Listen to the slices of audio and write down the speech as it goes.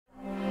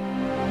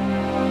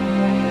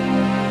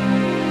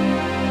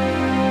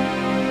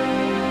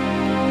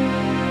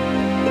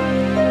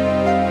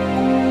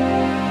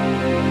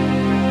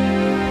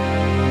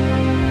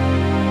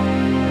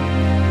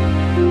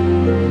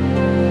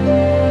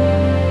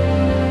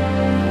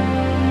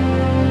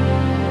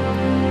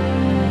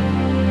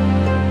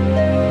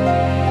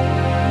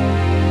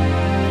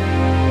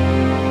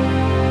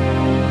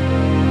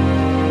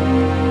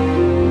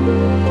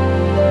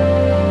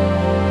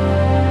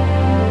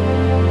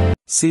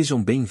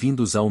Sejam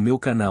bem-vindos ao meu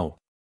canal.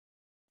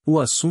 O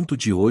assunto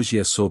de hoje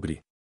é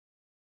sobre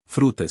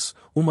frutas,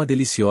 uma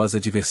deliciosa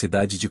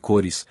diversidade de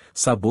cores,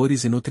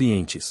 sabores e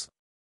nutrientes.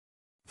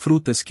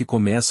 Frutas que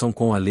começam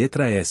com a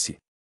letra S.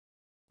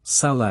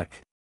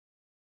 Salak.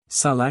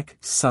 Salak,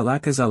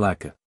 Salaka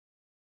Salaka.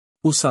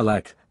 O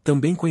salak,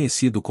 também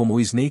conhecido como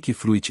snake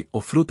fruit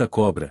ou fruta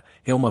cobra,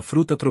 é uma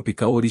fruta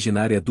tropical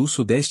originária do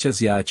sudeste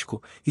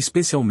asiático,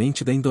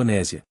 especialmente da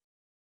Indonésia.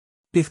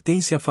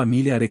 Pertence à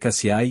família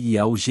Arecaceae e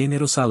ao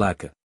gênero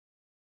Salaka.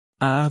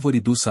 A árvore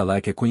do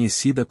salak é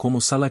conhecida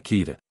como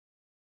salaqueira.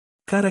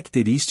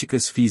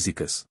 Características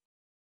físicas.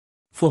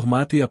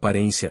 Formato e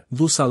aparência.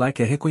 O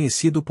salak é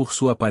reconhecido por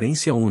sua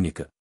aparência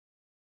única.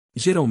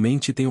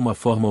 Geralmente tem uma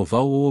forma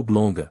oval ou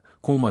oblonga,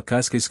 com uma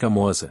casca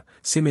escamosa,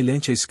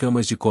 semelhante a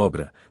escamas de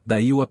cobra,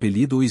 daí o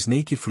apelido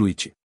snake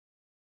fruit.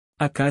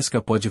 A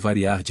casca pode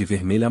variar de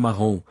vermelha a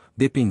marrom,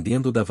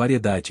 dependendo da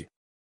variedade.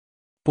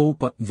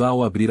 Polpa.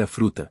 Ao abrir a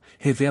fruta,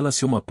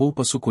 revela-se uma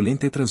polpa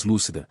suculenta e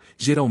translúcida,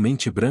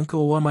 geralmente branca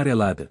ou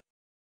amarelada.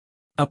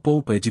 A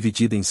polpa é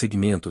dividida em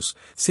segmentos,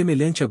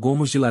 semelhante a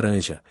gomos de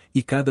laranja,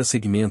 e cada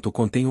segmento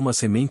contém uma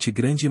semente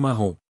grande e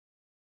marrom.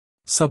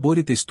 Sabor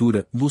e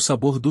textura. O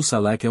sabor do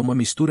salak é uma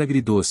mistura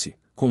agridoce,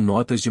 com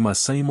notas de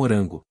maçã e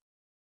morango.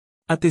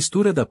 A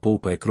textura da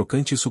polpa é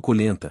crocante e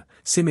suculenta,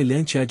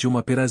 semelhante à de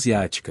uma pera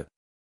asiática.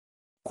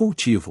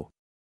 Cultivo.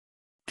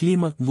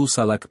 Clima. O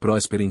salak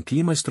próspera em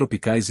climas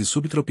tropicais e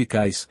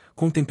subtropicais,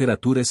 com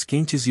temperaturas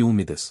quentes e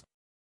úmidas.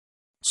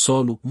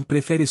 Solo.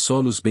 Prefere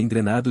solos bem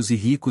drenados e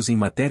ricos em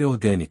matéria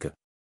orgânica.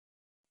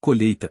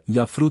 Colheita.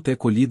 A fruta é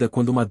colhida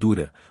quando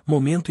madura,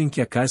 momento em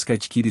que a casca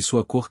adquire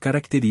sua cor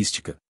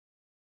característica.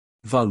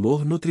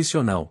 Valor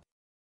nutricional.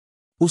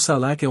 O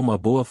salak é uma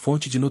boa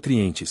fonte de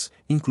nutrientes,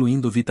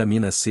 incluindo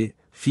vitamina C,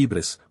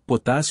 fibras,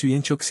 potássio e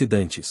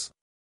antioxidantes.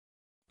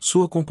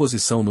 Sua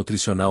composição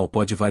nutricional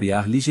pode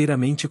variar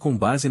ligeiramente com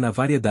base na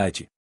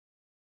variedade.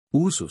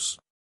 Usos.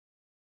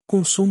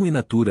 Consumo in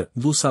natura.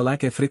 O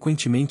salak é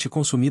frequentemente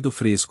consumido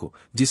fresco,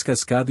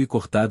 descascado e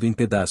cortado em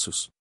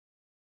pedaços.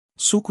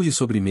 Suco de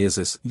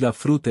sobremesas. A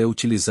fruta é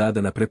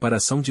utilizada na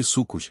preparação de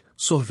sucos,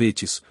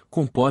 sorvetes,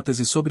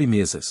 compotas e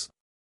sobremesas.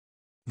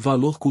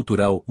 Valor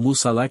cultural. O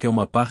salak é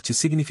uma parte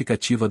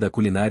significativa da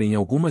culinária em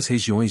algumas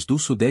regiões do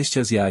sudeste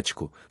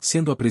asiático,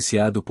 sendo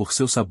apreciado por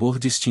seu sabor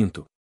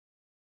distinto.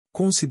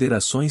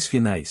 Considerações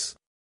finais.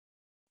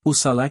 O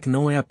salak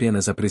não é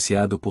apenas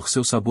apreciado por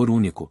seu sabor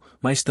único,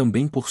 mas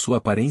também por sua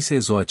aparência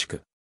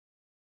exótica.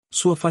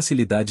 Sua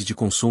facilidade de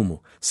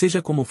consumo, seja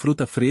como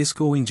fruta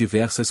fresca ou em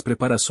diversas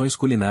preparações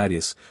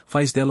culinárias,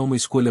 faz dela uma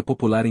escolha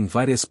popular em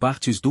várias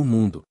partes do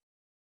mundo.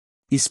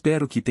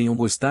 Espero que tenham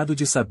gostado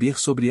de saber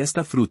sobre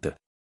esta fruta.